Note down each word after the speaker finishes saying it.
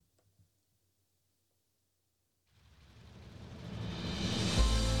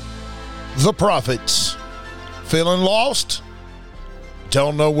The Prophets. Feeling lost?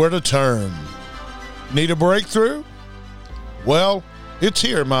 Don't know where to turn? Need a breakthrough? Well, it's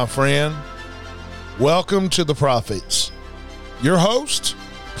here, my friend. Welcome to The Prophets. Your host,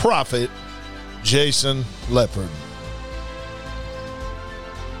 Prophet Jason Leopard.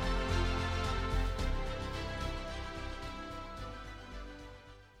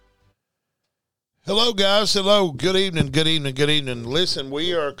 Hello, guys. Hello. Good evening. Listen,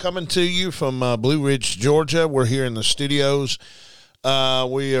 we are coming to you from Blue Ridge, Georgia. We're here in the studios.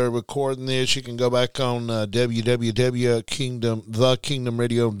 We are recording this. You can go back on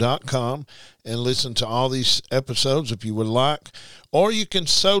www.thekingdomradio.com and listen to all these episodes if you would like. Or you can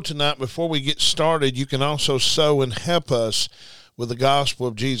sow tonight before we get started. You can also sow and help us with the gospel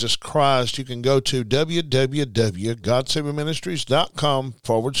of Jesus Christ. You can go to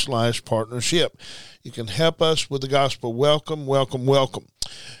www.GodSaverMinistries.com/partnership. You can help us with the gospel. Welcome. We're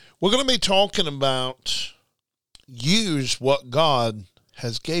going to be talking about use what God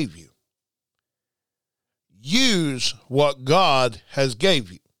has gave you. Use what God has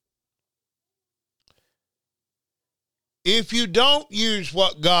gave you. If you don't use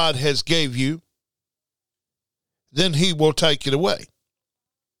what God has gave you, then he will take it away.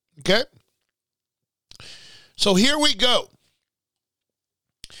 Okay? So here we go.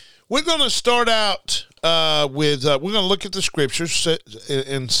 We're going to start out with, we're going to look at the scriptures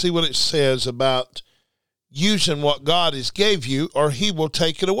and see what it says about using what God has gave you, or he will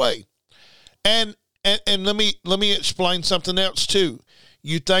take it away. And let me explain something else too.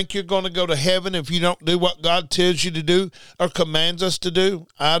 You think you're going to go to heaven if you don't do what God tells you to do or commands us to do?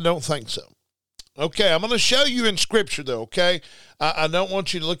 I don't think so. Okay, I'm going to show you in Scripture, though, okay? I don't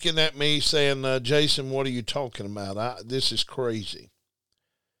want you looking at me saying, Jason, what are you talking about? This is crazy.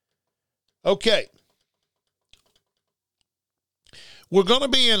 Okay. We're going to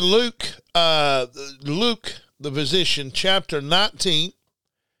be in Luke, the physician, chapter 19.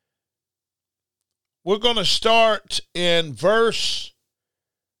 We're going to start in verse,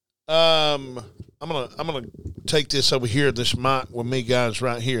 I'm going to take this over here, this mic with me, guys,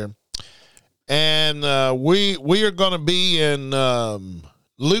 right here. And we are going to be in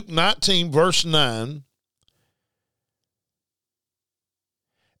Luke 19, verse 9.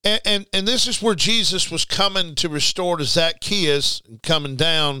 And this is where Jesus was coming to restore to Zacchaeus and coming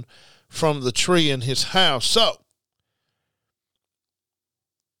down from the tree in his house. So,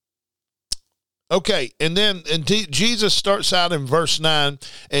 okay, and Jesus starts out in verse 9,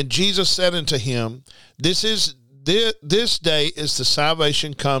 and Jesus said unto him, This day is the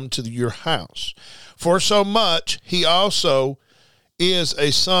salvation come to your house. For so much he also is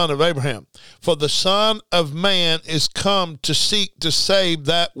a son of Abraham. For the Son of Man is come to seek to save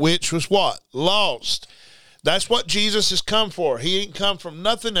that which was what? Lost. That's what Jesus has come for. He ain't come from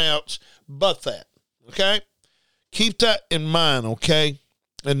nothing else but that. Okay? Keep that in mind, okay?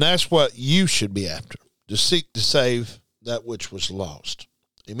 And that's what you should be after. To seek to save that which was lost.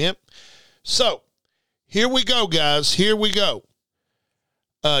 Amen? So, here we go, guys. Here we go.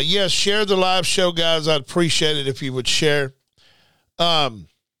 Yes, share the live show, guys. I'd appreciate it if you would share.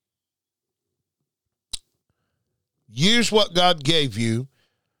 Use what God gave you,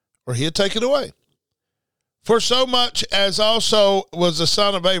 or he'll take it away. For so much as also was the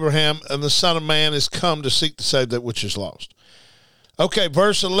son of Abraham, and the Son of Man is come to seek to save that which is lost. Okay,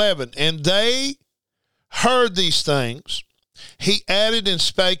 verse 11. And they heard these things. He added and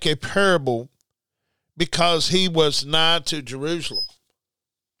spake a parable, because he was nigh to Jerusalem.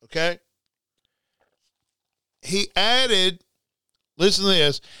 Okay? He added, listen to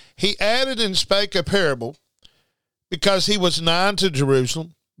this, he added and spake a parable because he was nigh to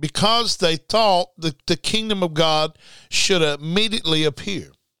Jerusalem, because they thought that the kingdom of God should immediately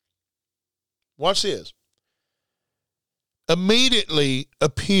appear. Watch this. Immediately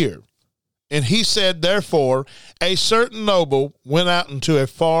appear. And he said, therefore, a certain noble went out into a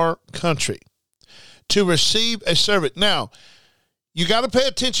far country to receive a servant. Now, you got to pay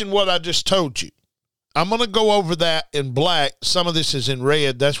attention to what I just told you. I'm going to go over that in black. Some of this is in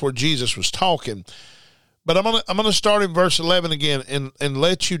red. That's where Jesus was talking. But I'm going to start in verse 11 again and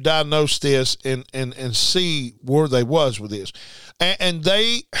let you diagnose this and see where they was with this. And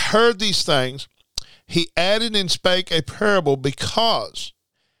they heard these things. He added and spake a parable because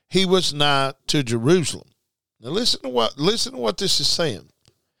he was nigh to Jerusalem. Now listen to what this is saying.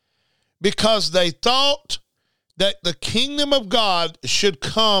 Because they thought that the kingdom of God should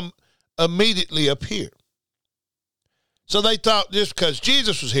come immediately appear. So they thought just because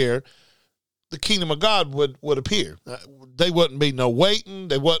Jesus was here, the kingdom of God would appear. They wouldn't be no waiting.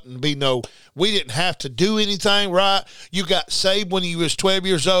 They wouldn't be no, we didn't have to do anything, right? You got saved when you was 12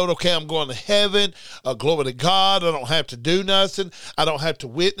 years old. Okay, I'm going to heaven. Glory to God. I don't have to do nothing. I don't have to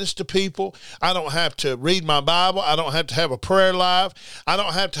witness to people. I don't have to read my Bible. I don't have to have a prayer life. I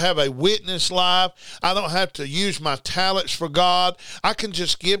don't have to have a witness life. I don't have to use my talents for God. I can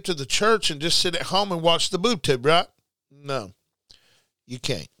just give to the church and just sit at home and watch the boob tube, right? No, you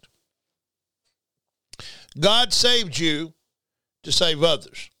can't. God saved you to save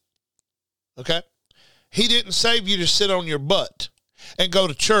others, okay? He didn't save you to sit on your butt and go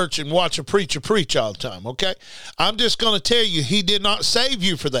to church and watch a preacher preach all the time, okay? I'm just going to tell you, he did not save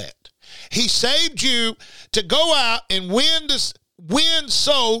you for that. He saved you to go out and win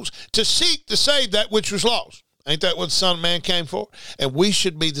souls, to seek to save that which was lost. Ain't that what the Son of Man came for? And we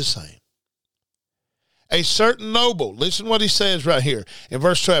should be the same. A certain noble, listen what he says right here in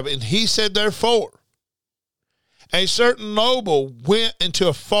verse 12, and he said, therefore, a certain noble went into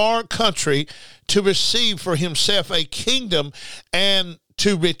a far country to receive for himself a kingdom and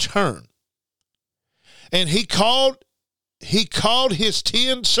to return. And he called his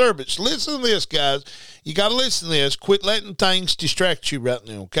 10 servants. Listen to this, guys. You got to listen to this. Quit letting things distract you right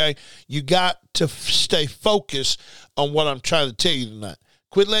now, okay? You got to stay focused on what I'm trying to tell you tonight.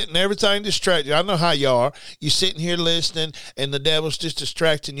 Quit letting everything distract you. I know how you are. You're sitting here listening, and the devil's just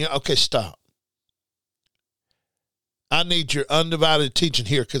distracting you. Okay, stop. I need your undivided attention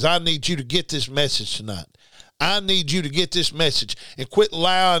here because I need you to get this message tonight. I need you to get this message and quit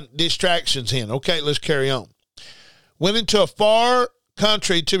allowing distractions in. Okay, let's carry on. Went into a far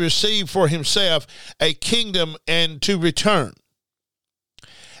country to receive for himself a kingdom and to return.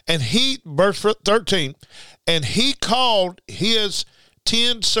 And he, verse 13, and he called his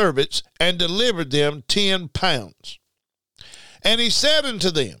 10 servants and delivered them 10 pounds. And he said unto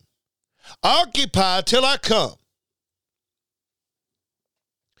them, occupy till I come.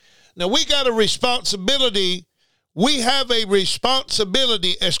 Now, we got a responsibility. We have a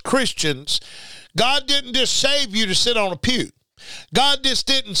responsibility as Christians. God didn't just save you to sit on a pew. God just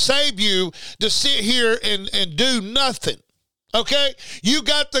didn't save you to sit here and do nothing. Okay? You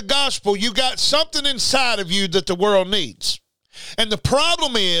got the gospel. You got something inside of you that the world needs. And the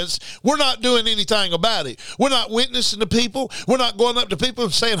problem is we're not doing anything about it. We're not witnessing to people. We're not going up to people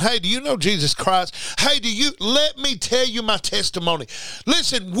and saying, hey, do you know Jesus Christ? Hey, let me tell you my testimony.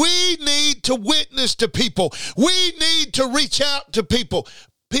 Listen, we need to witness to people. We need to reach out to people.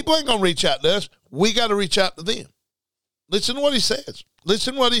 People ain't going to reach out to us. We got to reach out to them. Listen to what he says.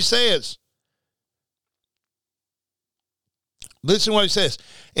 Listen what he says. Listen what he says.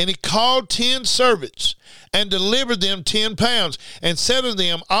 And he called 10 servants and delivered them 10 pounds and said to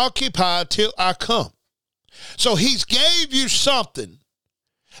them, occupy till I come. So he's gave you something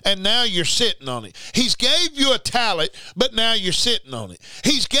and now you're sitting on it. He's gave you a talent, but now you're sitting on it.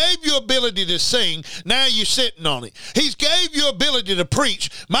 He's gave you ability to sing, now you're sitting on it. He's gave you ability to preach.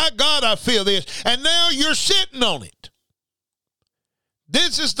 My God, I feel this. And now you're sitting on it.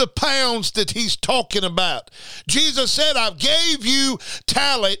 This is the pounds that he's talking about. Jesus said, I gave you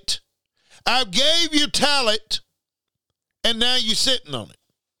talent. I gave you talent, and now you're sitting on it.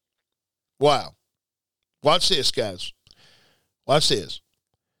 Wow. Watch this, guys. Watch this.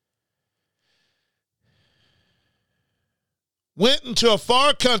 Went into a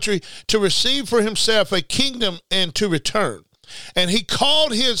far country to receive for himself a kingdom and to return. And he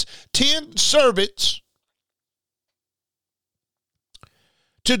called his 10 servants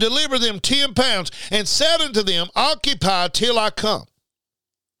to deliver them 10 pounds, and said unto them, occupy till I come.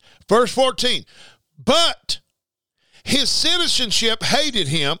 Verse 14, but his citizenship hated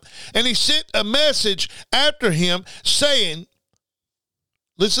him, and he sent a message after him, saying,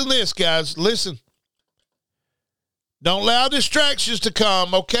 listen to this, guys, listen. Don't allow distractions to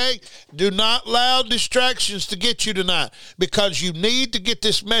come, okay? Do not allow distractions to get you tonight, because you need to get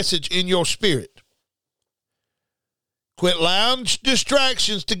this message in your spirit. Quit allowing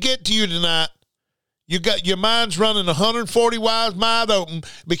distractions to get to you tonight. You got your mind's running 140 wide open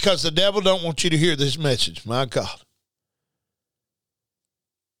because the devil don't want you to hear this message. My God.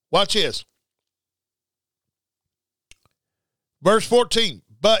 Watch this. Verse 14.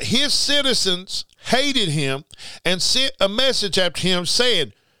 But his citizens hated him and sent a message after him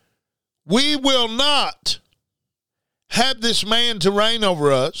saying, we will not have this man to reign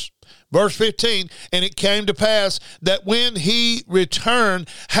over us. Verse 15, and it came to pass that when he returned,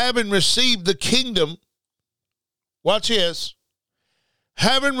 having received the kingdom, watch this,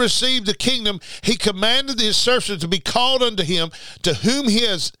 having received the kingdom, he commanded his servants to be called unto him, to whom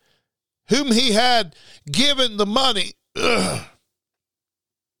he had given the money.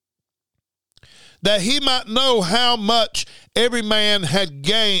 that he might know how much every man had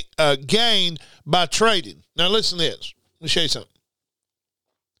gained by trading. Now listen to this. Let me show you something.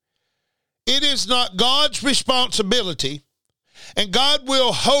 It is not God's responsibility, and God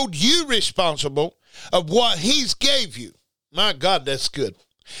will hold you responsible of what he's gave you. My God, that's good.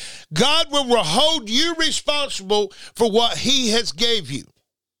 God will hold you responsible for what he has gave you.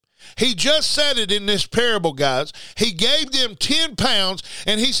 He just said it in this parable, guys. He gave them 10 pounds,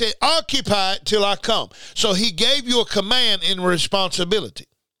 and he said, occupy it till I come. So he gave you a command and responsibility.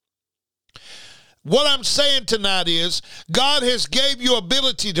 What I'm saying tonight is God has gave you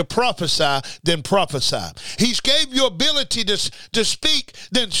ability to prophesy, then prophesy. He's gave you ability to speak,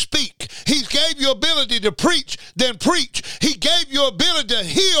 then speak. He's gave you ability to preach, then preach. He gave you ability to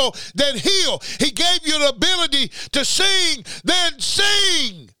heal, then heal. He gave you the ability to sing, then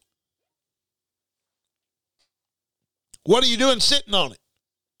sing. What are you doing sitting on it?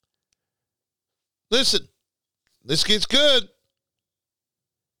 Listen, this gets good.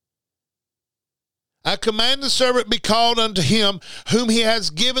 I command the servant be called unto him whom he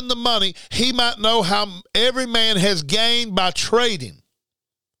has given the money, he might know how every man has gained by trading.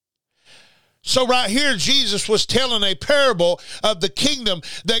 So right here, Jesus was telling a parable of the kingdom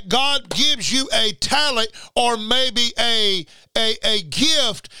that God gives you a talent or maybe a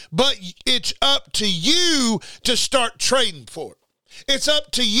gift, but it's up to you to start trading for it. It's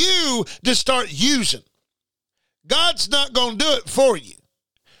up to you to start using. God's not going to do it for you.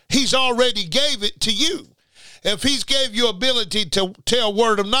 He's already gave it to you. If he's gave you ability to tell a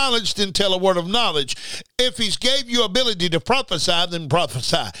word of knowledge, then tell a word of knowledge. If he's gave you ability to prophesy, then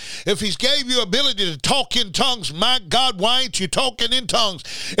prophesy. If he's gave you ability to talk in tongues, my God, why ain't you talking in tongues?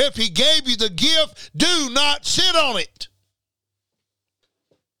 If he gave you the gift, do not sit on it.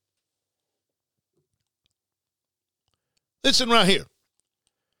 Listen right here.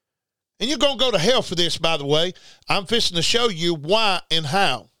 And you're going to go to hell for this, by the way. I'm fixing to show you why and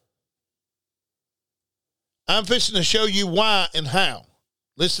how. I'm fixing to show you why and how.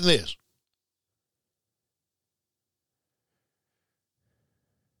 Listen to this.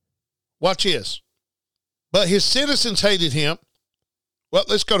 Watch this. But his citizens hated him. Well,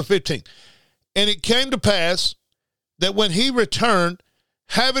 let's go to 15. And it came to pass that when he returned,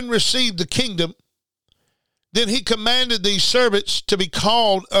 having received the kingdom, then he commanded these servants to be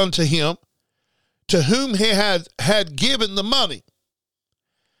called unto him, to whom he had given the money,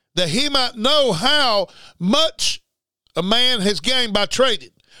 that he might know how much a man has gained by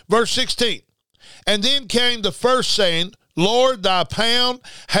trading. Verse 16. And then came the first saying, Lord, thy pound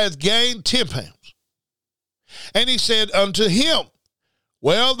hath gained 10 pounds. And he said unto him,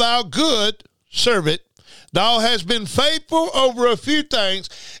 well, thou good servant, thou hast been faithful over a few things.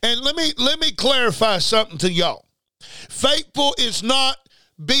 And let me clarify something to y'all. Faithful is not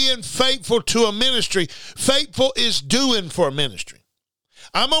being faithful to a ministry. Faithful is doing for a ministry.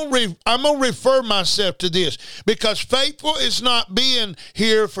 I'm gonna refer myself to this because faithful is not being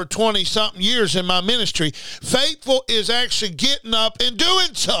here for 20-something years in my ministry. Faithful is actually getting up and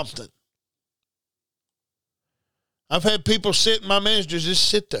doing something. I've had people sit in my ministry, just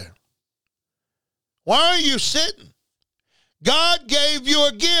sit there. Why are you sitting? God gave you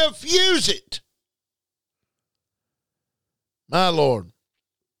a gift, use it. My Lord.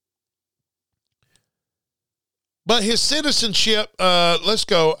 But his citizenship, let's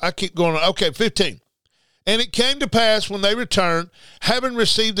go. I keep going. Okay, 15. And it came to pass when they returned, having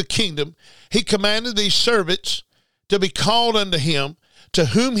received the kingdom, he commanded these servants to be called unto him, to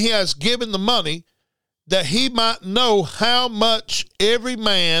whom he has given the money, that he might know how much every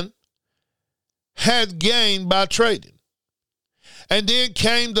man had gained by trading. And then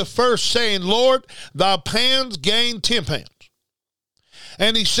came the first, saying, Lord, thy pounds gained 10 pounds.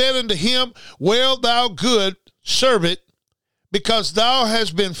 And he said unto him, well, thou good servant, because thou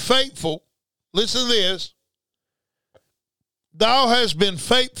hast been faithful. Listen to this. Thou hast been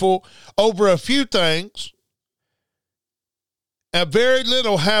faithful over a few things, and very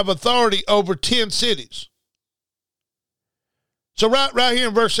little have authority over 10 cities. So right here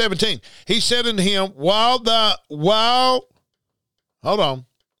in verse 17, he said unto him, hold on.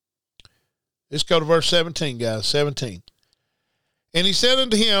 Let's go to verse 17, guys, 17. And he said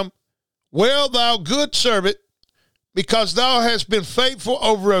unto him, well, thou good servant, because thou hast been faithful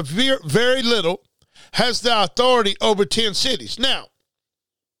over a very little, hast thou authority over 10 cities. Now,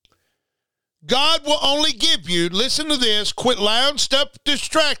 God will only give you, listen to this, quit allowing stuff to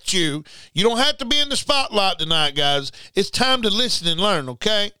distract you. You don't have to be in the spotlight tonight, guys. It's time to listen and learn,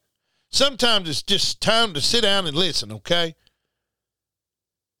 okay? Sometimes it's just time to sit down and listen, okay?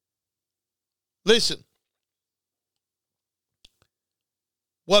 Listen.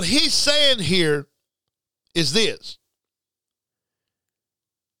 What he's saying here is this.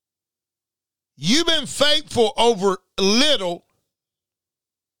 You've been faithful over little,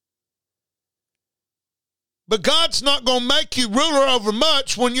 but God's not going to make you ruler over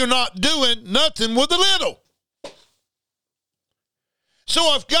much when you're not doing nothing with a little.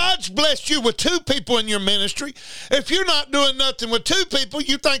 So if God's blessed you with 2 people in your ministry, if you're not doing nothing with 2 people,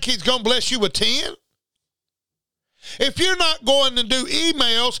 you think he's going to bless you with 10? If you're not going to do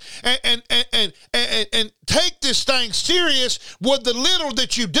emails and take this thing serious with the little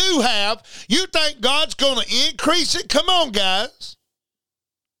that you do have, you think God's going to increase it? Come on, guys.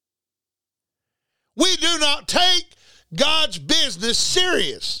 We do not take God's business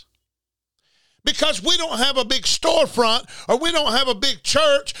serious because we don't have a big storefront, or we don't have a big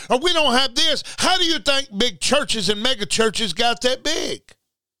church, or we don't have this. How do you think big churches and mega churches got that big?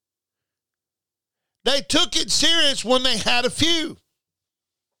 They took it serious when they had a few.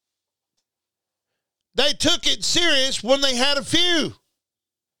 They took it serious when they had a few.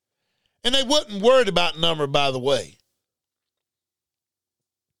 And they wasn't worried about number, by the way.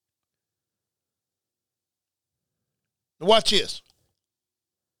 Now watch this.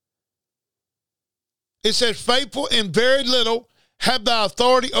 It says, faithful in very little, have thy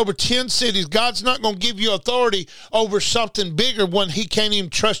authority over 10 cities. God's not going to give you authority over something bigger when he can't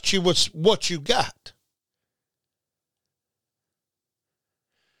even trust you with what you got.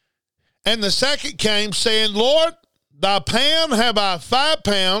 And the second came, saying, Lord, thy pound have I 5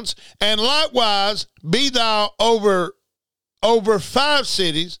 pounds, and likewise be thou over 5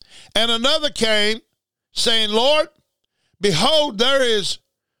 cities. And another came, saying, Lord, behold, there is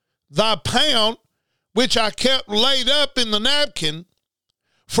thy pound, which I kept laid up in the napkin,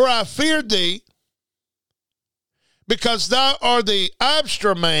 for I feared thee, because thou art the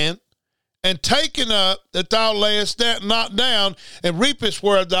obstinate man, and taken up that thou layest that not down, and reapest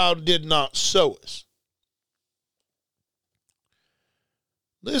where thou did not sowest.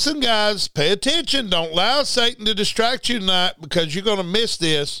 Listen, guys, pay attention. Don't allow Satan to distract you tonight, because you're going to miss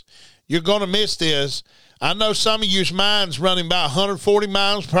this. You're going to miss this. I know some of you's mind's running about 140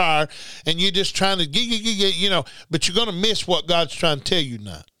 miles per hour, and you're just trying to get, but you're going to miss what God's trying to tell you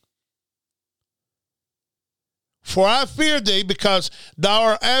tonight. For I fear thee, because thou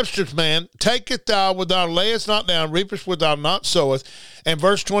art abstinent man, taketh thou where thou layest not down, reapest where thou not sowest. And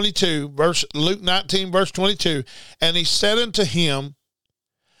verse 22, Luke 19, verse 22, and he said unto him,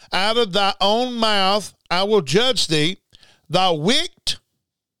 out of thy own mouth I will judge thee, thou wicked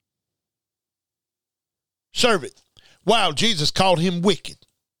servant. Wow, Jesus called him wicked.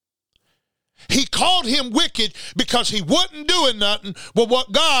 He called him wicked because he wasn't doing nothing with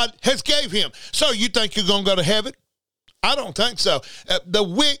what God has gave him. So you think you're going to go to heaven? I don't think so. The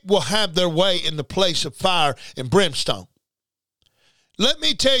wicked will have their way in the place of fire and brimstone. Let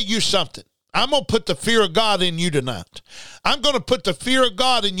me tell you something. I'm going to put the fear of God in you tonight. I'm going to put the fear of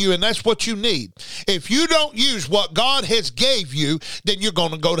God in you, and that's what you need. If you don't use what God has gave you, then you're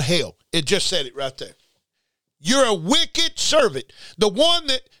going to go to hell. It just said it right there. You're a wicked servant. The one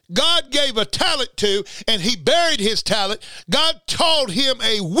that God gave a talent to, and he buried his talent, God called him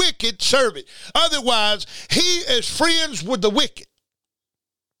a wicked servant. Otherwise, he is friends with the wicked.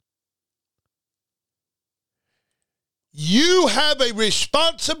 You have a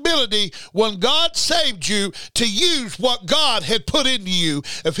responsibility when God saved you to use what God had put into you.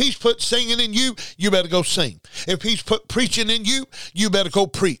 If he's put singing in you, you better go sing. If he's put preaching in you, you better go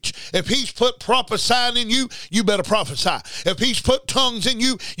preach. If he's put prophesying in you, you better prophesy. If he's put tongues in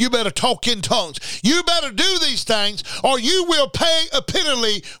you, you better talk in tongues. You better do these things, or you will pay a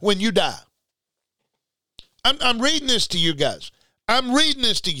penalty when you die. I'm reading this to you guys. I'm reading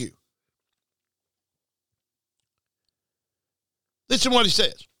this to you. Listen what he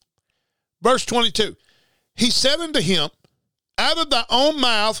says. Verse 22. He said unto him, out of thy own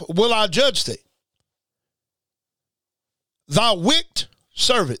mouth will I judge thee. Thou wicked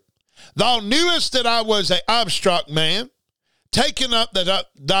servant, thou knewest that I was an obstinate man, taken up that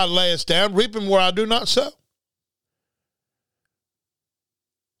thou layest down, reaping where I do not sow.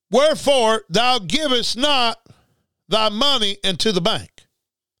 Wherefore thou givest not thy money into the bank,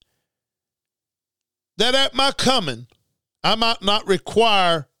 that at my coming I might not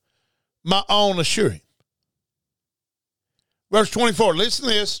require my own assuring. Verse 24, listen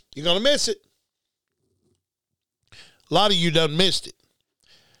to this. You're going to miss it. A lot of you done missed it.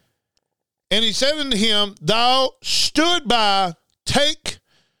 And he said unto him, thou stood by, take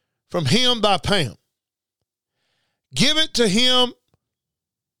from him thy pound. Give it to him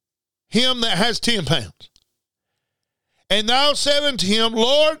that has 10 pounds. And thou said unto him,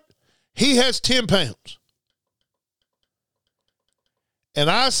 Lord, he has 10 pounds. And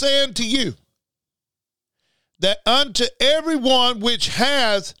I say unto you, that unto everyone which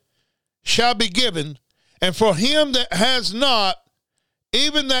hath shall be given, and for him that has not,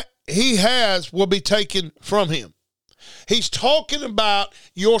 even that he has will be taken from him. He's talking about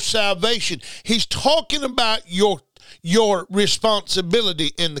your salvation. He's talking about your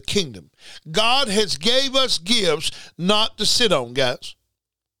responsibility in the kingdom. God has gave us gifts not to sit on, guys.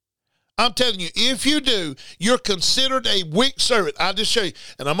 I'm telling you, if you do, you're considered a weak servant. I'll just show you.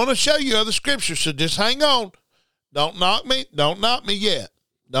 And I'm going to show you other scriptures, so just hang on. Don't knock me. Don't knock me yet.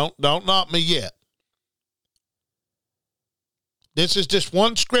 Don't knock me yet. This is just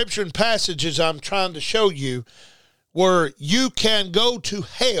one scripture and passages I'm trying to show you where you can go to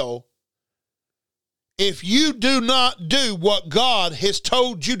hell if you do not do what God has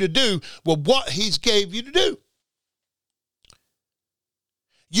told you to do with what he's gave you to do.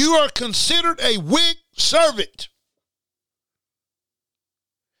 You are considered a weak servant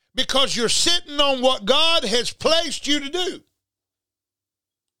because you're sitting on what God has placed you to do.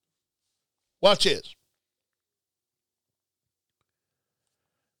 Watch this.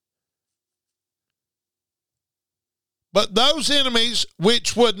 But those enemies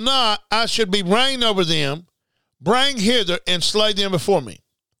which would not I should be reign over them, bring hither and slay them before me.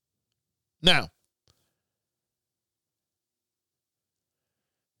 Now,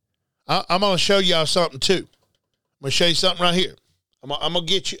 I'm going to show y'all something too. I'm going to show you something right here. I'm going to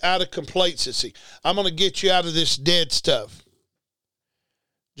get you out of complacency. I'm going to get you out of this dead stuff.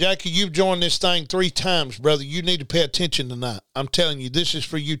 Jackie, you've joined this thing 3 times, brother. You need to pay attention tonight. I'm telling you, this is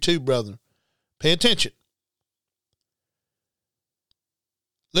for you too, brother. Pay attention.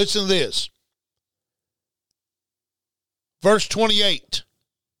 Listen to this. Verse 28,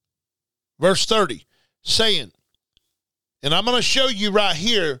 verse 30, saying, and I'm going to show you right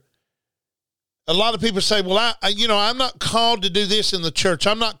here. A lot of people say, well, I'm not called to do this in the church.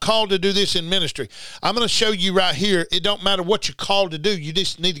 I'm not called to do this in ministry. I'm going to show you right here. It don't matter what you're called to do. You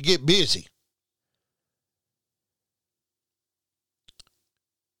just need to get busy.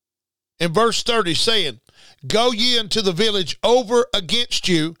 In verse 30, saying, go ye into the village over against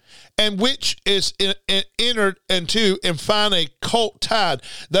you, and which is entered into, and find a colt tied.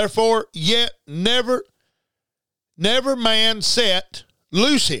 Therefore, yet never man set,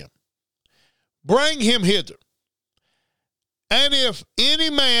 loose him. Bring him hither. And if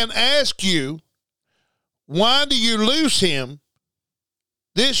any man ask you, why do you loose him?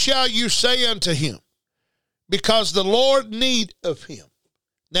 This shall you say unto him, because the Lord need of him.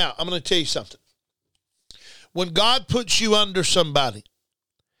 Now, I'm going to tell you something. When God puts you under somebody,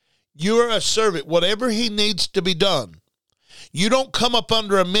 you are a servant. Whatever he needs to be done, you don't come up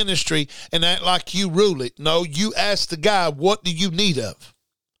under a ministry and act like you rule it. No, you ask the guy, what do you need of?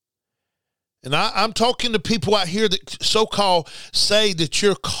 And I'm talking to people out here that so-called say that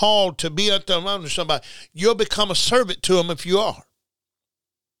you're called to be under somebody. You'll become a servant to them if you are.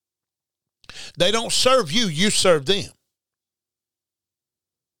 They don't serve you, you serve them.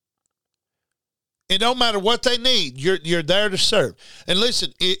 It don't matter what they need. You're there to serve. And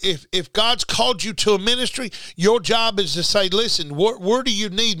listen, if God's called you to a ministry, your job is to say, listen, where do you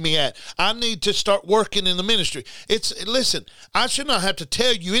need me at? I need to start working in the ministry. Listen, I should not have to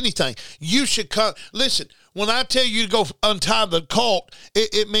tell you anything. You should come. Listen, when I tell you to go untie the colt,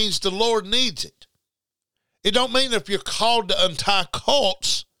 it means the Lord needs it. It don't mean if you're called to untie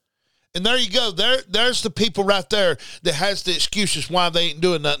colts. And there you go. There's the people right there that has the excuses why they ain't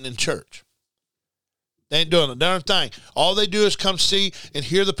doing nothing in church. They ain't doing a darn thing. All they do is come see and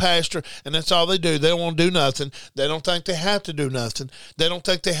hear the pastor, and that's all they do. They don't want to do nothing. They don't think they have to do nothing. They don't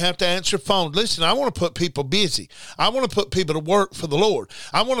think they have to answer phones. Listen, I want to put people busy. I want to put people to work for the Lord.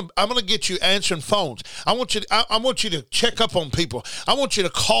 I'm going to get you answering phones. I want you to check up on people. I want you to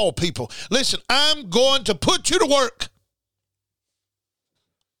call people. Listen, I'm going to put you to work.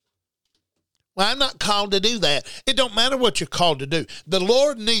 Well, I'm not called to do that. It don't matter what you're called to do. The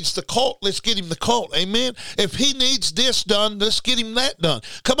Lord needs the colt. Let's get him the colt. Amen. If he needs this done, let's get him that done.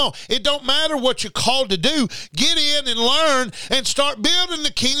 Come on. It don't matter what you're called to do. Get in and learn and start building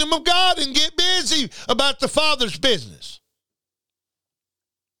the kingdom of God and get busy about the Father's business.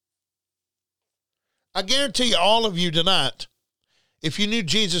 I guarantee you, all of you tonight, if you knew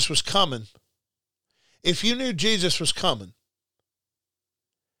Jesus was coming,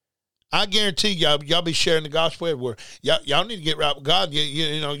 I guarantee y'all be sharing the gospel everywhere. Y'all need to get right with God.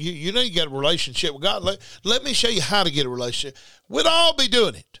 You know you get a relationship with God. Let me show you how to get a relationship. We'd all be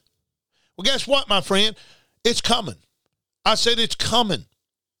doing it. Well, guess what, my friend? It's coming. I said it's coming.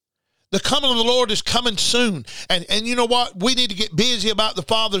 The coming of the Lord is coming soon. And you know what? We need to get busy about the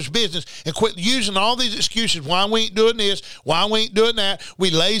Father's business and quit using all these excuses. Why we ain't doing this? Why we ain't doing that?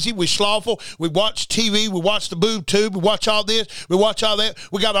 We lazy. We slothful. We watch TV. We watch the boob tube. We watch all this. We watch all that.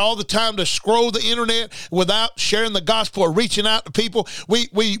 We got all the time to scroll the internet without sharing the gospel or reaching out to people. We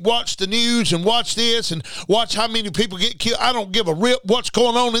watch the news and watch this and watch how many people get killed. I don't give a rip what's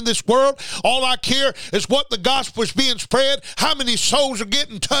going on in this world. All I care is what the gospel is being spread, how many souls are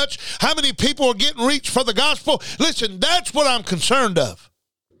getting touched, how many people are getting reached for the gospel. Listen, that's what I'm concerned of.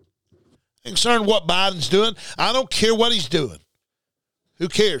 I'm concerned what Biden's doing. I don't care what he's doing. Who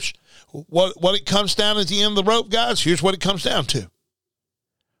cares? What it comes down at the end of the rope, guys, here's what it comes down to.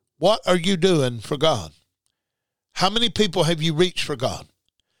 What are you doing for God? How many people have you reached for God?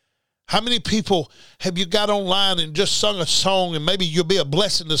 How many people have you got online and just sung a song and maybe you'll be a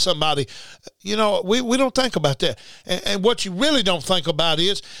blessing to somebody? You know, we don't think about that. And what you really don't think about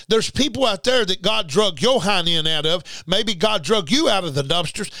is there's people out there that God drug your hind end out of. Maybe God drug you out of the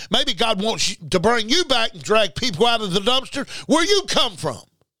dumpsters. Maybe God wants to bring you back and drag people out of the dumpster where you come from.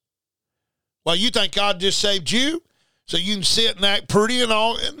 Well, you think God just saved you so you can sit and act pretty and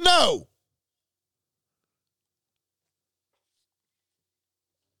all? No.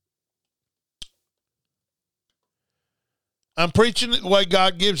 I'm preaching it the way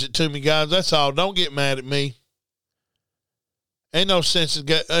God gives it to me, guys. That's all. Don't get mad at me. Ain't no sense in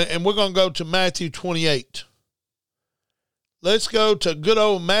and we're going to go to Matthew 28. Let's go to good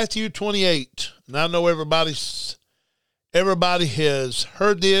old Matthew 28. And I know everybody has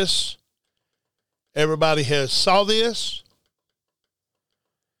heard this. Everybody has saw this.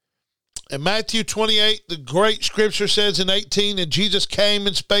 In Matthew 28, the great scripture says in 18, and Jesus came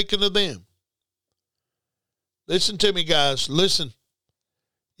and spake unto them. Listen to me, guys. Listen.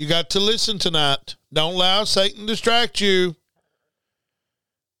 You got to listen tonight. Don't allow Satan to distract you.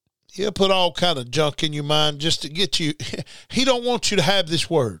 He'll put all kind of junk in your mind just to get you. He don't want you to have this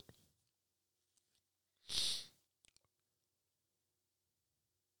word.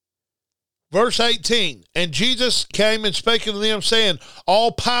 Verse 18, and Jesus came and spake unto them, saying,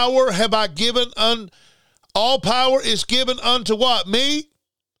 all power is given unto what? Me?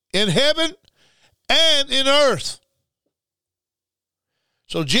 In heaven and in earth.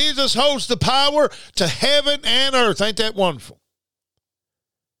 So Jesus holds the power to heaven and earth. Ain't that wonderful?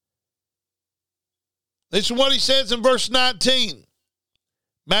 Listen to what he says in verse 19.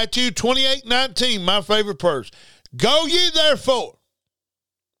 Matthew 28:19, my favorite verse. Go ye therefore.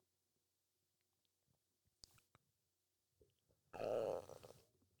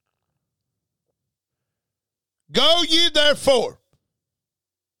 Go ye therefore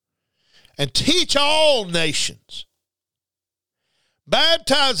and teach all nations,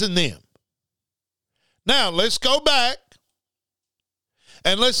 baptizing them. Now, let's go back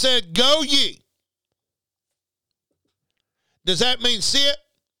and let's say, go ye. Does that mean sit?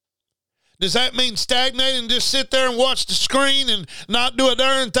 Does that mean stagnate and just sit there and watch the screen and not do a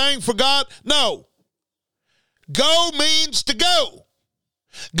darn thing for God? No. Go means to go.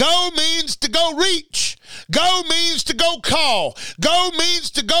 Go means to go reach. Go means to go call. Go means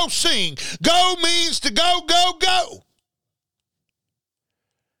to go sing. Go means to go, go, go.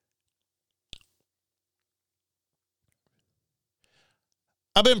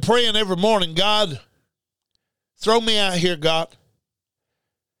 I've been praying every morning, God, throw me out here, God.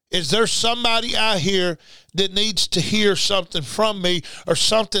 Is there somebody out here that needs to hear something from me or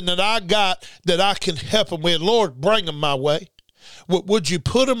something that I got that I can help them with? Lord, bring them my way. Would you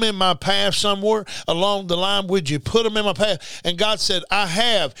put them in my path somewhere along the line? Would you put them in my path? And God said, I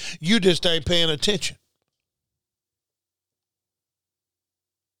have. You just ain't paying attention.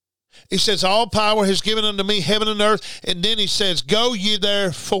 He says, all power has given unto me heaven and earth. And then he says, go ye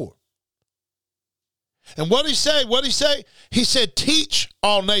therefore. And what did he say? What did he say? He said, teach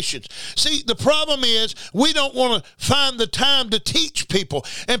all nations. See, the problem is we don't want to find the time to teach people.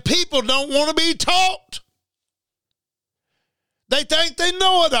 And people don't want to be taught. They think they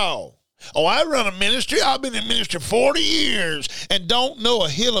know it all. Oh, I run a ministry. I've been in ministry 40 years and don't know a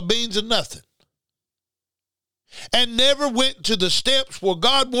hill of beans of nothing. And never went to the steps where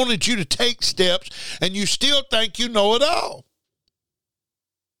God wanted you to take steps, and you still think you know it all.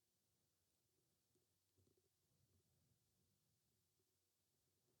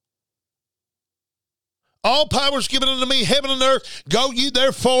 All power is given unto me, heaven and earth. Go ye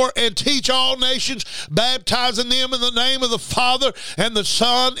therefore and teach all nations, baptizing them in the name of the Father and the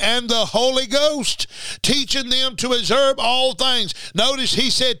Son and the Holy Ghost, teaching them to observe all things. Notice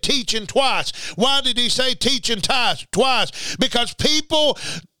he said teaching twice. Why did he say teaching twice? Because people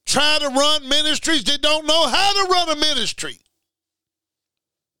try to run ministries that don't know how to run a ministry.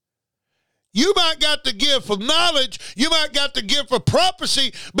 You might got the gift of knowledge. You might got the gift of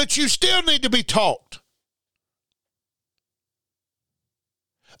prophecy, but you still need to be taught.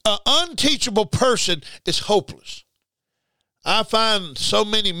 An unteachable person is hopeless. I find so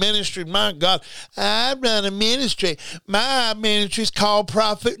many ministries, my God, I run a ministry. My ministry is called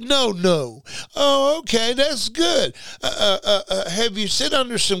Prophet No. Oh, okay, that's good. Have you sit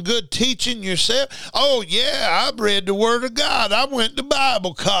under some good teaching yourself? Oh, yeah, I've read the Word of God. I went to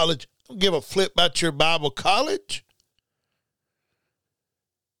Bible college. Don't give a flip about your Bible college.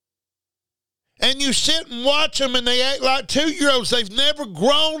 And you sit and watch them and they act like 2-year-olds. They've never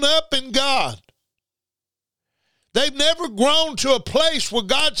grown up in God. They've never grown to a place where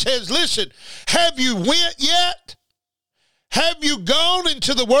God says, listen, have you went yet? Have you gone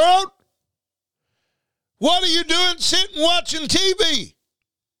into the world? What are you doing sitting watching TV?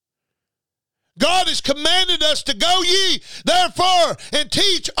 God has commanded us to go ye, therefore, and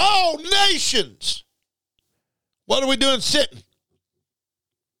teach all nations. What are we doing sitting?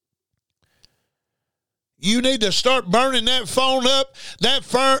 You need to start burning that phone up. That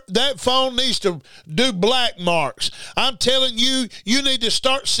phone needs to do black marks. I'm telling you, you need to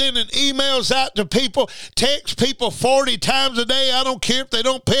start sending emails out to people, text people 40 times a day. I don't care if they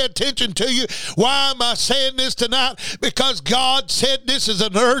don't pay attention to you. Why am I saying this tonight? Because God said this is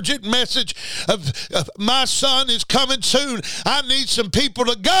an urgent message of my son is coming soon. I need some people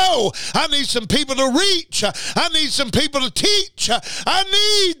to go. I need some people to reach. I need some people to teach. I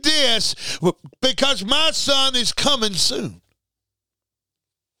need this because my son is coming soon.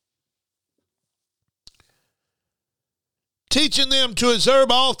 Teaching them to observe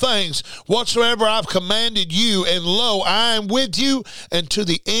all things whatsoever I've commanded you, and lo, I am with you and to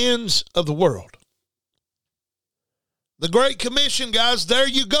the ends of the world. The Great Commission, guys, there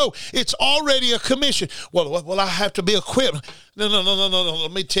you go. It's already a commission. Well, I have to be equipped. No.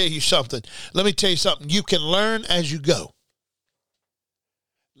 Let me tell you something. You can learn as you go.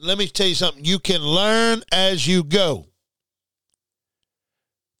 Let me tell you something. You can learn as you go.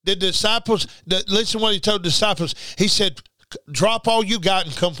 The disciples, listen to what he told the disciples. He said, drop all you got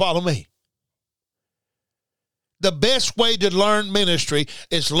and come follow me. The best way to learn ministry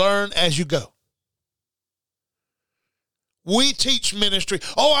is learn as you go. We teach ministry.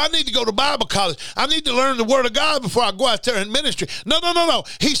 Oh, I need to go to Bible college. I need to learn the Word of God before I go out there in ministry. No.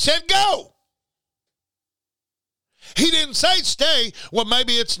 He said go. He didn't say stay. Well,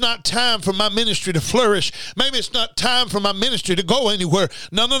 maybe it's not time for my ministry to flourish. Maybe it's not time for my ministry to go anywhere.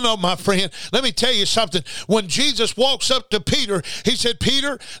 No, my friend. Let me tell you something. When Jesus walks up to Peter, he said,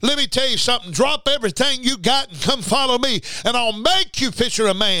 Peter, let me tell you something. Drop everything you got and come follow me, and I'll make you fisher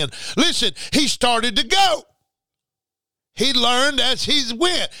of man. Listen, he started to go. He learned as he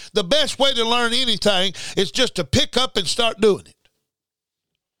went. The best way to learn anything is just to pick up and start doing it.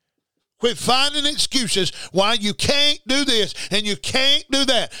 Quit finding excuses why you can't do this and you can't do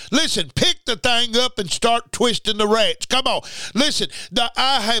that. Listen, pick the thing up and start twisting the wrench. Come on. Listen,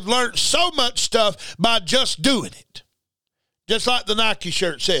 I have learned so much stuff by just doing it. Just like the Nike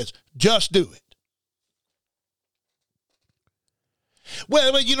shirt says, just do it.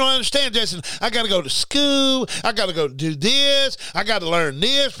 Well, you don't understand, Jason. I got to go to school. I got to go do this. I got to learn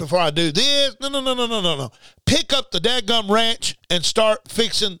this before I do this. No. Pick up the dadgum wrench and start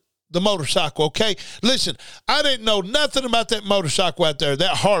fixing the motorcycle, okay? Listen, I didn't know nothing about that motorcycle out there,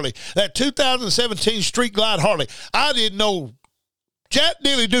 that Harley, that 2017 Street Glide Harley. I didn't know jack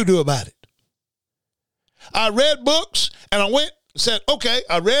dilly doo-doo about it. I read books, and I went and said, okay,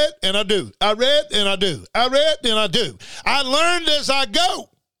 I read and I do. I read and I do. I read and I do. I learned as I go.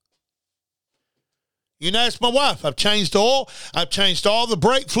 You know, ask my wife. I've changed the oil. I've changed all the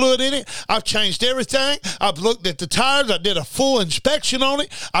brake fluid in it. I've changed everything. I've looked at the tires. I did a full inspection on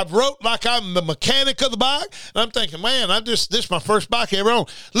it. I've wrote like I'm the mechanic of the bike. And I'm thinking, man, this is my first bike I ever owned.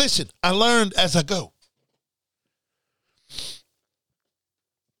 Listen, I learned as I go.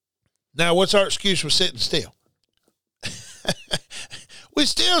 Now, what's our excuse for sitting still? We're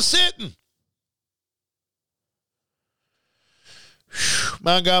still sitting.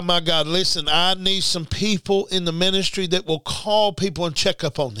 My God, listen, I need some people in the ministry that will call people and check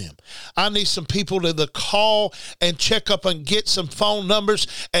up on them. I need some people that call and check up and get some phone numbers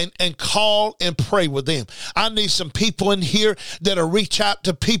and call and pray with them. I need some people in here that'll reach out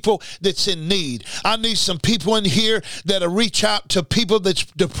to people that's in need. I need some people in here that'll reach out to people that's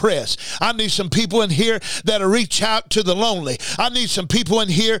depressed. I need some people in here that'll reach out to the lonely. I need some people in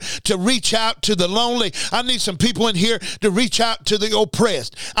here to reach out to the lonely. I need some people in here to reach out to the oppressed.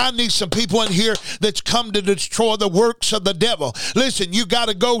 oppressed. I need some people in here that's come to destroy the works of the devil. Listen, you got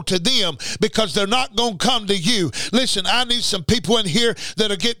to go to them because they're not going to come to you. Listen, I need some people in here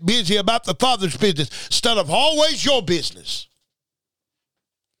that'll get busy about the Father's business instead of always your business.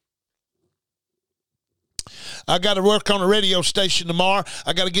 I got to work on a radio station tomorrow.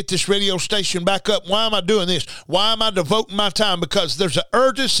 I got to get this radio station back up. Why am I doing this? Why am I devoting my time? Because there's an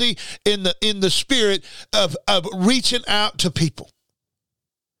urgency in the spirit of reaching out to people.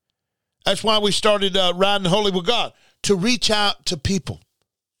 That's why we started Riding Holy with God, to reach out to people.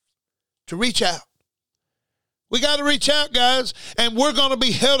 To reach out. We got to reach out, guys, and we're going to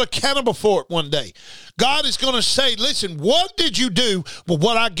be held accountable for it one day. God is going to say, listen, what did you do with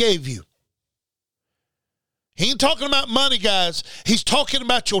what I gave you? He ain't talking about money, guys. He's talking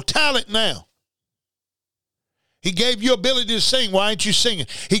about your talent now. He gave you ability to sing. Why ain't you singing?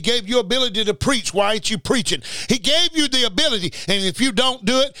 He gave you ability to preach. Why ain't you preaching? He gave you the ability. And if you don't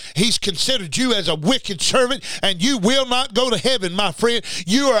do it, he's considered you as a wicked servant, and you will not go to heaven, my friend.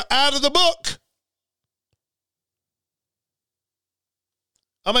 You are out of the book.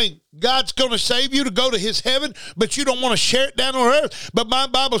 I mean, God's going to save you to go to his heaven, but you don't want to share it down on earth. But my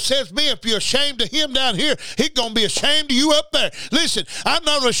Bible says, me, if you're ashamed of him down here, he's going to be ashamed of you up there. Listen, I'm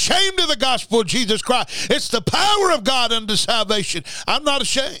not ashamed of the gospel of Jesus Christ. It's the power of God unto salvation. I'm not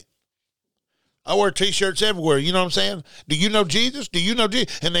ashamed. I wear T-shirts everywhere. You know what I'm saying? Do you know Jesus? Do you know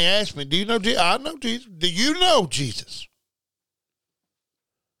Jesus? And they ask me, do you know Jesus? I know Jesus. Do you know Jesus?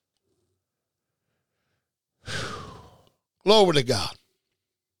 Glory to God.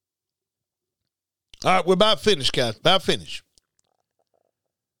 All right, we're about finished, guys. About finished.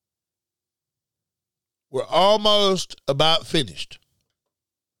 We're almost about finished.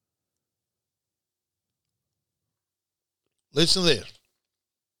 Listen to this.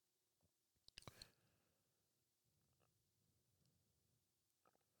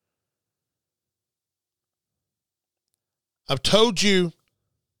 I've told you.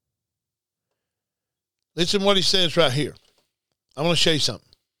 Listen to what he says right here. I want to show you something.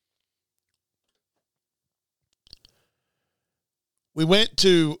 We went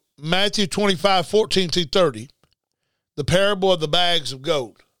to Matthew 25, 14 through 30, the parable of the bags of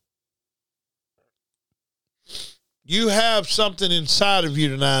gold. You have something inside of you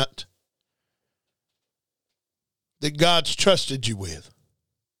tonight that God's trusted you with.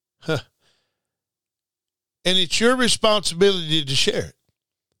 And it's your responsibility to share it.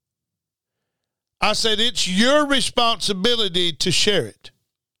 I said it's your responsibility to share it.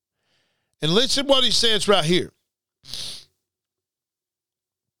 And listen what he says right here.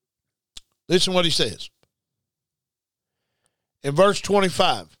 Listen what he says. In verse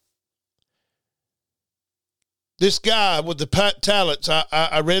 25. This guy with the talents,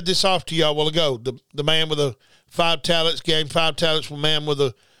 I read this off to y'all a while ago. The man with the 5 talents gained 5 talents. The man with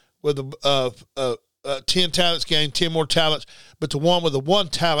the 10 talents gained 10 more talents. But the one with the 1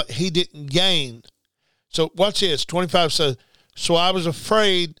 talent, he didn't gain. So watch this. 25 says, so I was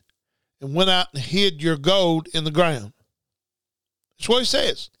afraid and went out and hid your gold in the ground. That's what he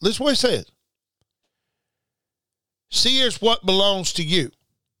says. Listen what he says. See, here's what belongs to you.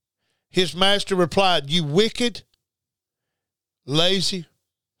 His master replied, you wicked, lazy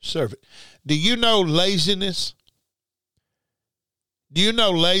servant. Do you know laziness? Do you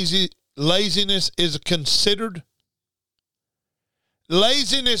know laziness is considered?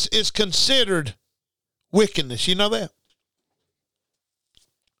 Laziness is considered wickedness. You know that?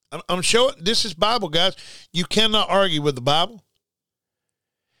 I'm showing, this is Bible, guys. You cannot argue with the Bible.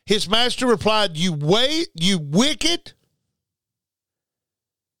 His master replied, you wicked,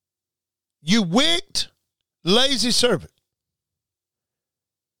 you wicked, lazy servant.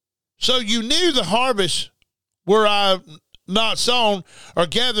 So you knew the harvest were I not sown or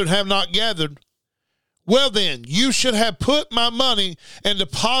gathered have not gathered. Well then, you should have put my money and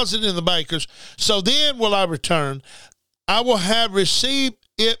deposited in the bankers. So then will I return. I will have received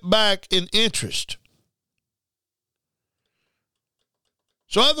it back in interest.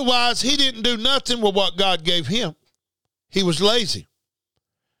 So otherwise, he didn't do nothing with what God gave him. He was lazy.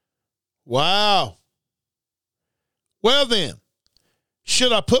 Wow. Well then,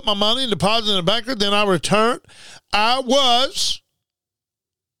 should I put my money and deposit in the banker, then I return? I was.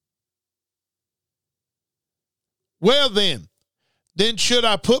 Well then should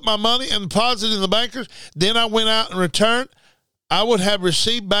I put my money and deposit in the bankers, then I went out and returned? I would have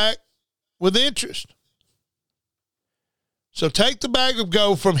received back with interest. So take the bag of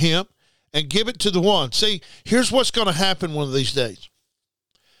gold from him and give it to the one. See, here's what's going to happen one of these days.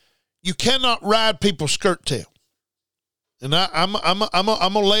 You cannot ride people's skirt tail. And I'm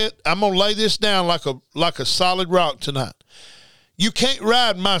gonna lay this down like a solid rock tonight. You can't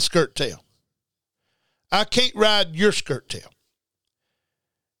ride my skirt tail. I can't ride your skirt tail.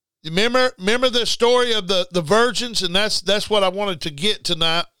 Remember the story of the virgins, and that's what I wanted to get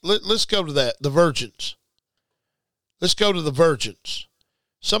tonight. Let's go to that, the virgins. Let's go to the virgins.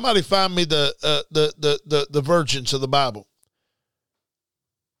 Somebody find me the virgins of the Bible.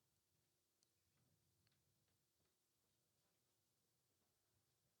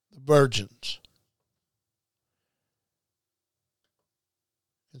 The virgins.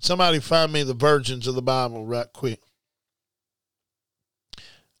 And somebody find me the virgins of the Bible right quick.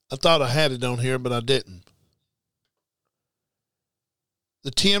 I thought I had it on here, but I didn't.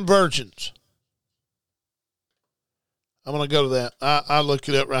 The 10 virgins. I'm going to go to that. I'll look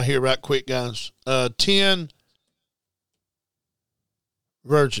it up right here, right quick, guys. 10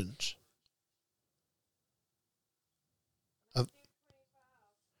 virgins.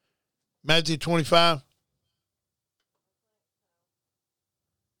 Matthew 25.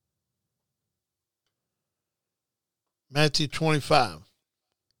 Matthew 25.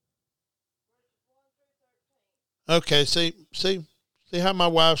 Okay, see how my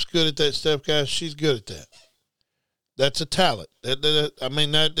wife's good at that stuff, guys? She's good at that. That's a talent. I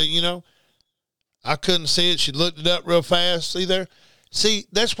couldn't see it. She looked it up real fast. See there? See,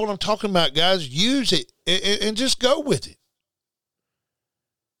 that's what I'm talking about, guys. Use it and just go with it.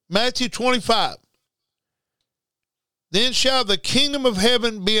 Matthew 25. Then shall the kingdom of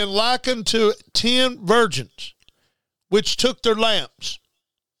heaven be likened to 10 virgins, which took their lamps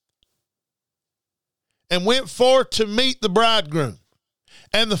and went forth to meet the bridegroom.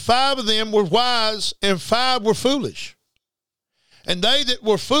 And the 5 of them were wise, and 5 were foolish. And they that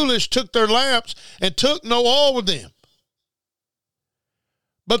were foolish took their lamps, and took no oil with them.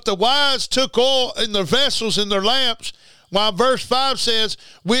 But the wise took oil in their vessels in their lamps, while verse 5 says,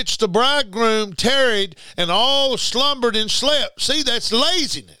 which the bridegroom tarried, and all slumbered and slept. See, that's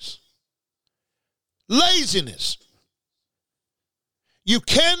laziness. Laziness. You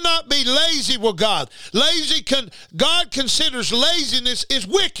cannot be lazy with God. God considers laziness is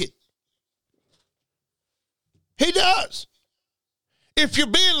wicked. He does. If you're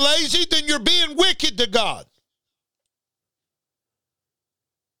being lazy, then you're being wicked to God.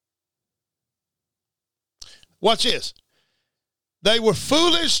 Watch this. They were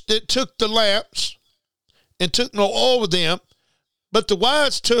foolish that took the lamps and took no oil with them, but the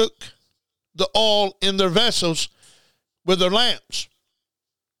wise took the oil in their vessels with their lamps.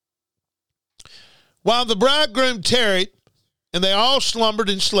 While the bridegroom tarried, and they all slumbered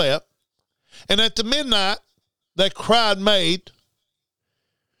and slept, and at the midnight they cried, Maid,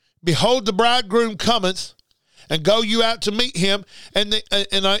 behold, the bridegroom cometh, and go you out to meet him. And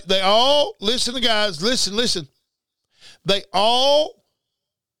they all, listen, guys, listen. Then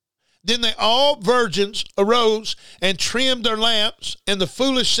all virgins arose and trimmed their lamps, and the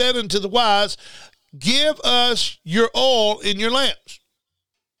foolish said unto the wise, give us your oil in your lamps.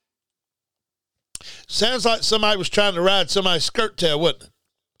 Sounds like somebody was trying to ride somebody's skirt tail, wouldn't it?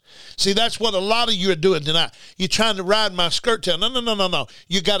 See, that's what a lot of you are doing tonight. You're trying to ride my skirt tail. No.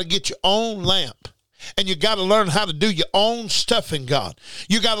 You got to get your own lamp. And you got to learn how to do your own stuff in God.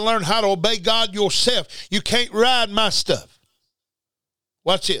 You got to learn how to obey God yourself. You can't ride my stuff.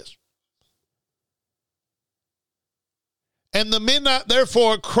 Watch this. And the midnight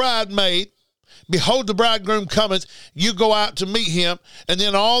therefore cried, Maid, behold, the bridegroom cometh, you go out to meet him. And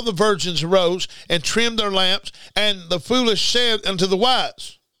then all the virgins arose and trimmed their lamps. And the foolish said unto the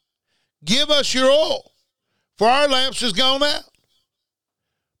wise, give us your oil, for our lamps is gone out.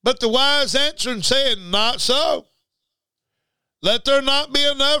 But the wise answered and said, not so. Let there not be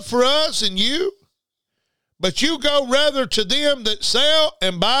enough for us and you, but you go rather to them that sell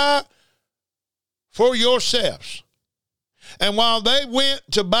and buy for yourselves. And while they went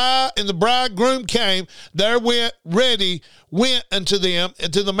to buy, and the bridegroom came, there went unto them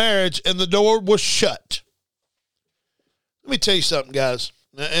into the marriage, and the door was shut. Let me tell you something, guys,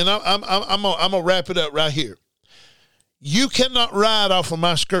 and I'm gonna wrap it up right here. You cannot ride off of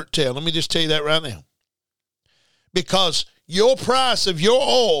my skirt tail. Let me just tell you that right now, because your price of your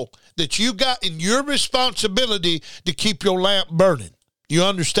oil that you got in your responsibility to keep your lamp burning. You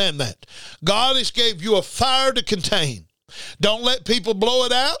understand that? God has gave you a fire to contain. Don't let people blow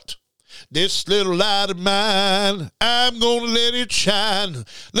it out. This little light of mine, I'm going to let it shine.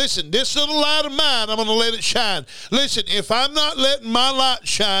 Listen, this little light of mine, I'm going to let it shine. Listen, if I'm not letting my light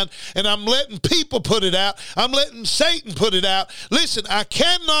shine and I'm letting people put it out, I'm letting Satan put it out. Listen, I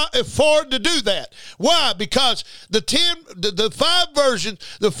cannot afford to do that. Why? Because the 5 virgins,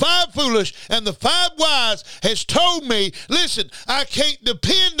 the 5 foolish, and the 5 wise has told me, listen, I can't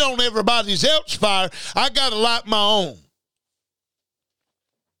depend on everybody else's fire. I got to light my own.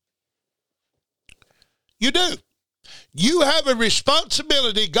 You do. You have a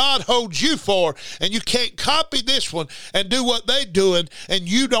responsibility God holds you for, and you can't copy this one and do what they're doing, and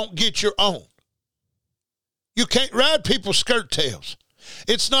you don't get your own. You can't ride people's skirt tails.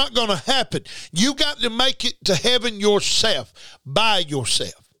 It's not going to happen. You got to make it to heaven yourself, by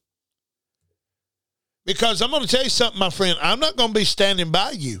yourself. Because I'm going to tell you something, my friend. I'm not going to be standing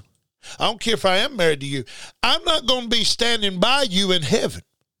by you. I don't care if I am married to you. I'm not going to be standing by you in heaven.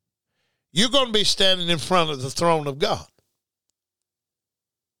 You're going to be standing in front of the throne of God.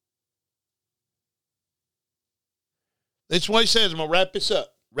 That's what he says. I'm going to wrap this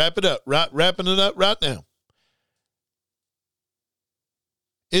up. Wrapping it up right now.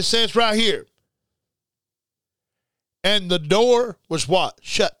 It says right here, and the door was what?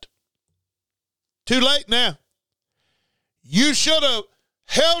 Shut. Too late now. You should have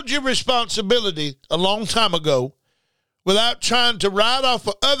held your responsibility a long time ago without trying to ride off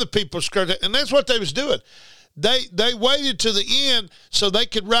of other people's skirts. And that's what they was doing. They waited to the end so they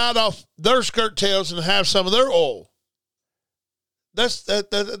could ride off their skirt tails and have some of their oil. That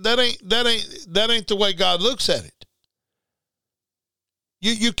ain't the way God looks at it.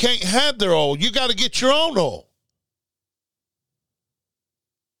 You can't have their oil. You got to get your own oil.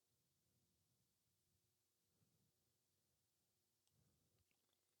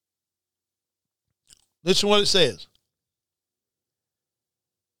 Listen to what it says.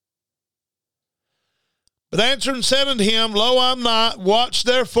 But answering said unto him, Lo, I'm not. Watch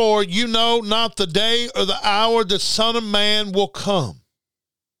therefore, you know not the day or the hour the Son of Man will come.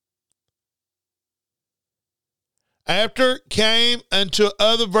 After came unto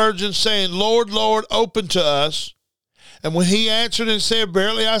other virgins, saying, Lord, Lord, open to us. And when he answered and said,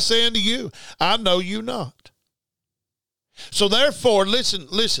 Verily I say unto you, I know you not. So therefore, listen.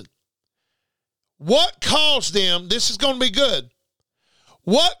 What caused them, this is going to be good.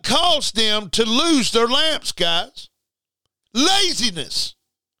 What caused them to lose their lamps, guys? Laziness.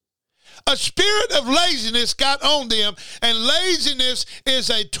 A spirit of laziness got on them, and laziness is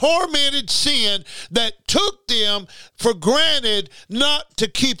a tormented sin that took them for granted not to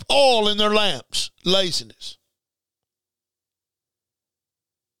keep oil in their lamps. Laziness.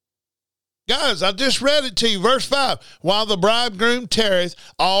 Guys, I just read it to you. Verse 5. While the bridegroom tarrieth,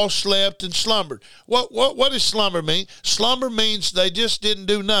 all slept and slumbered. What does slumber mean? Slumber means they just didn't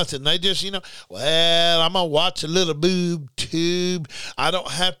do nothing. They just, well, I'm going to watch a little boob tube. I don't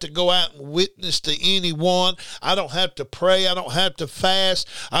have to go out and witness to anyone. I don't have to pray. I don't have to fast.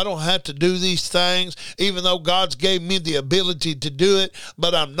 I don't have to do these things, even though God's gave me the ability to do it,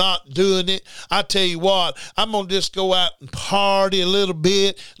 but I'm not doing it. I tell you what, I'm going to just go out and party a little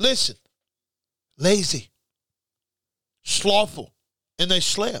bit. Listen. Lazy, slothful, and they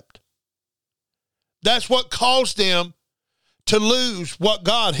slept. That's what caused them to lose what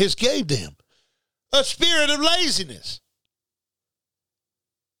God has gave them. A spirit of laziness.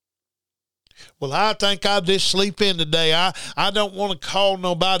 Well, I think I'll just sleep in today. I don't want to call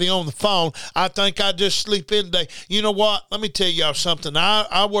nobody on the phone. I think I just sleep in today. You know what? Let me tell y'all something.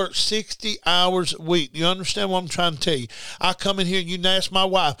 I work 60 hours a week. You understand what I'm trying to tell you? I come in here, and you can ask my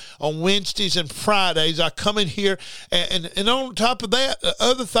wife, on Wednesdays and Fridays, I come in here, and on top of that,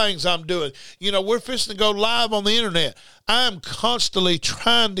 other things I'm doing. We're fixing to go live on the internet. I'm constantly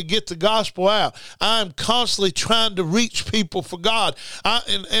trying to get the gospel out. I'm constantly trying to reach people for God. I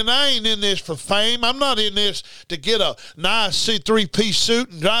ain't in this for fame. I'm not in this to get a nice three-piece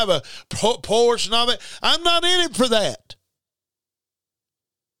suit and drive a Porsche and all that. I'm not in it for that.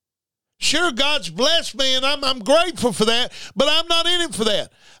 Sure, God's blessed me, and I'm grateful for that, but I'm not in it for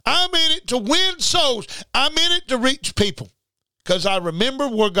that. I'm in it to win souls. I'm in it to reach people because I remember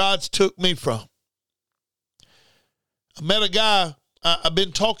where God's took me from. I met a guy, I've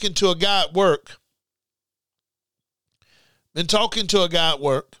been talking to a guy at work.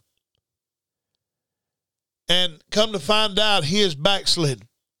 And come to find out he is backslidden.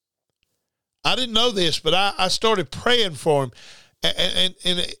 I didn't know this, but I started praying for him.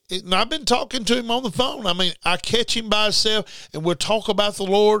 And I've been talking to him on the phone. I mean, I catch him by himself, and we'll talk about the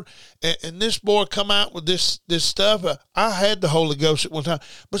Lord. And this boy come out with this stuff. I had the Holy Ghost at one time.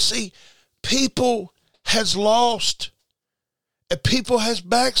 But see, people has lost. And people has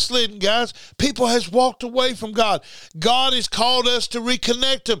backslidden, guys. People has walked away from God. God has called us to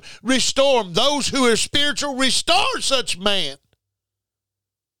reconnect them, restore them. Those who are spiritual, restore such man.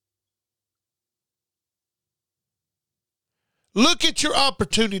 Look at your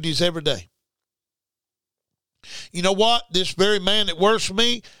opportunities every day. You know what? This very man that works for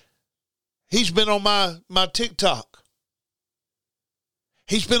me, he's been on my TikTok.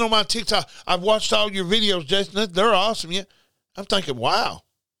 He's been on my TikTok. I've watched all your videos, Jason. They're awesome. Yeah. I'm thinking, wow.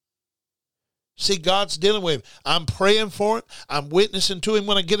 See, God's dealing with him. I'm praying for him. I'm witnessing to him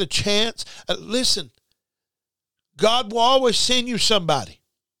when I get a chance. Listen, God will always send you somebody.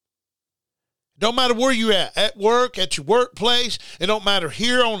 Don't matter where you're at work, at your workplace. It don't matter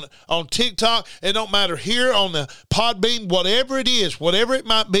here on TikTok. It don't matter here on the Podbean, whatever it is, whatever it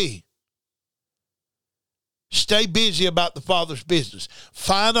might be. Stay busy about the Father's business.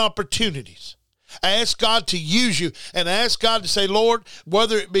 Find opportunities. Ask God to use you and ask God to say, Lord,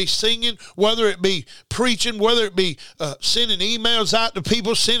 whether it be singing, whether it be preaching, whether it be sending emails out to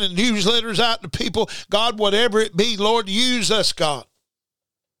people, sending newsletters out to people, God, whatever it be, Lord, use us, God.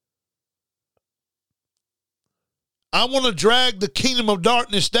 I want to drag the kingdom of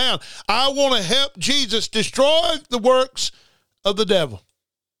darkness down. I want to help Jesus destroy the works of the devil.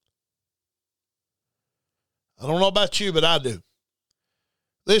 I don't know about you, but I do.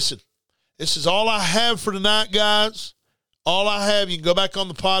 Listen, this is all I have for tonight, guys. All I have. You can go back on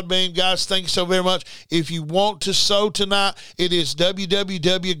the Podbean. Guys, thank you so very much. If you want to sow tonight, it is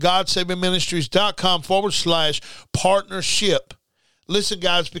www.godsavingministries.com/partnership. Listen,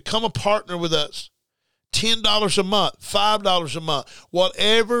 guys, become a partner with us. $10 a month, $5 a month,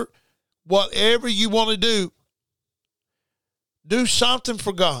 whatever you want to do something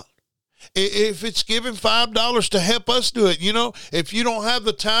for God. If it's giving $5 to help us do it, if you don't have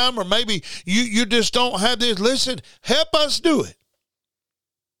the time or maybe you just don't have this, listen, help us do it.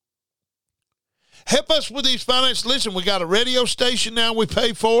 Help us with these finances. Listen, we got a radio station now we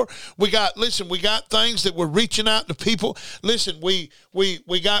pay for. We got things that we're reaching out to people. Listen, we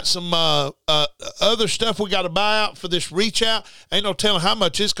got some other stuff we got to buy out for this reach out. Ain't no telling how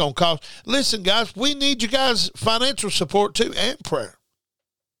much it's going to cost. Listen, guys, we need you guys' financial support too and prayer.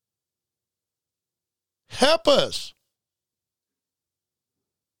 Help us.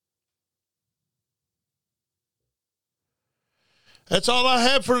 That's all I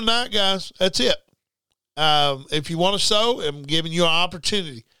have for tonight, guys. That's it. If you want to sow, I'm giving you an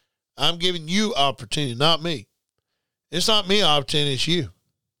opportunity. I'm giving you opportunity, not me. It's not me opportunity, it's you.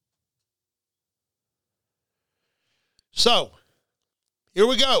 So, here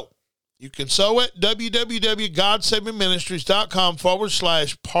we go. You can sow at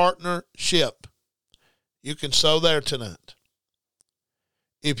www.godsavingministries.com/partnership. You can sow there tonight.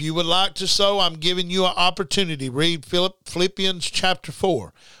 If you would like to sow, I'm giving you an opportunity. Read Philippians chapter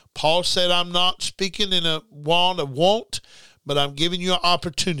 4. Paul said, I'm not speaking in a want, but I'm giving you an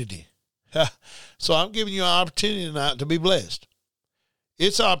opportunity. So I'm giving you an opportunity tonight to be blessed.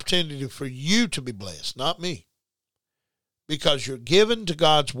 It's an opportunity for you to be blessed, not me. Because you're given to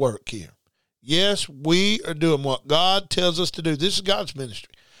God's work here. Yes, we are doing what God tells us to do. This is God's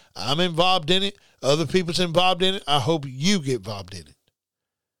ministry. I'm involved in it. Other people's involved in it. I hope you get involved in it.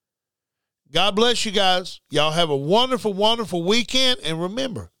 God bless you guys. Y'all have a wonderful, wonderful weekend. And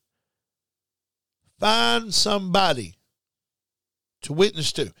remember, find somebody to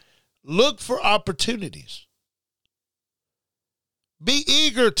witness to. Look for opportunities. Be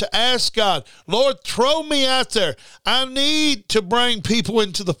eager to ask God, Lord, throw me out there. I need to bring people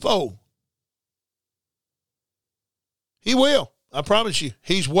into the fold. He will. I promise you.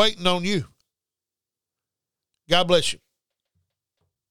 He's waiting on you. God bless you.